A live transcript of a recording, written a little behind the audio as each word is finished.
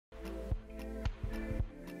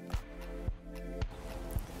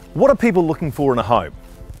What are people looking for in a home?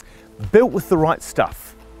 Built with the right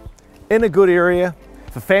stuff, in a good area,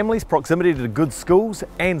 for families, proximity to good schools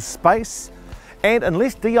and space, and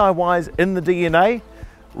unless DIY's in the DNA,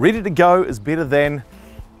 ready to go is better than,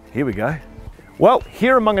 here we go. Well,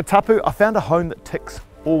 here in Maungatapu, I found a home that ticks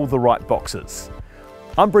all the right boxes.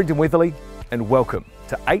 I'm Brendan Weatherly, and welcome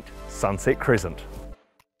to 8 Sunset Crescent.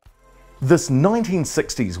 This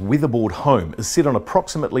 1960s weatherboard home is set on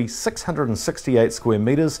approximately 668 square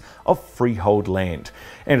metres of freehold land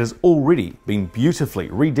and has already been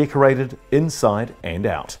beautifully redecorated inside and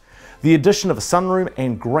out. The addition of a sunroom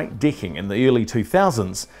and great decking in the early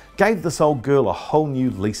 2000s gave this old girl a whole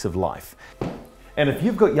new lease of life. And if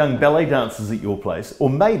you've got young ballet dancers at your place,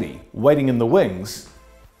 or maybe waiting in the wings,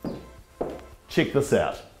 check this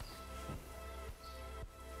out.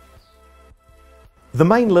 The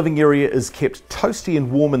main living area is kept toasty and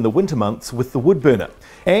warm in the winter months with the wood burner,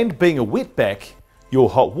 and being a wetback, your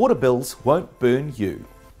hot water bills won't burn you.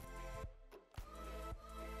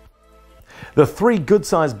 The 3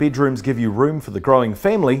 good-sized bedrooms give you room for the growing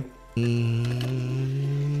family.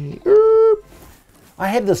 I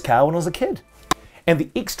had this car when I was a kid. And the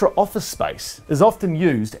extra office space is often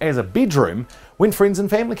used as a bedroom when friends and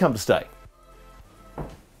family come to stay.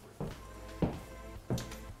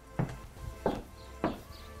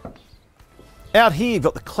 Out here you've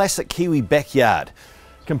got the classic Kiwi backyard,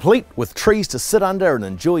 complete with trees to sit under and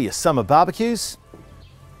enjoy your summer barbecues,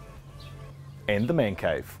 and the man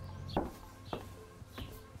cave.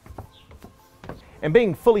 And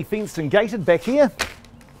being fully fenced and gated back here,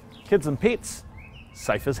 kids and pets,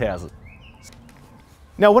 safe as houses.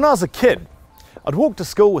 Now when I was a kid, I'd walk to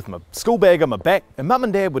school with my school bag on my back, and Mum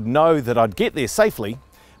and Dad would know that I'd get there safely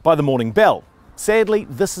by the morning bell. Sadly,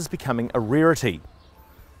 this is becoming a rarity.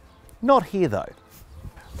 Not here though.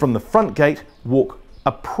 From the front gate, walk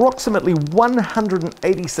approximately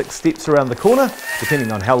 186 steps around the corner,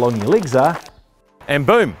 depending on how long your legs are, and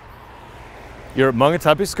boom, you're at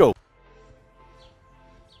Maungatapu School.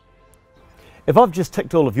 If I've just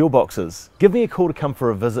ticked all of your boxes, give me a call to come for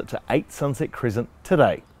a visit to 8 Sunset Crescent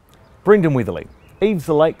today. Brendan Weatherly, Eves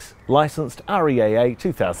the Lakes, licensed REAA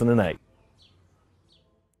 2008.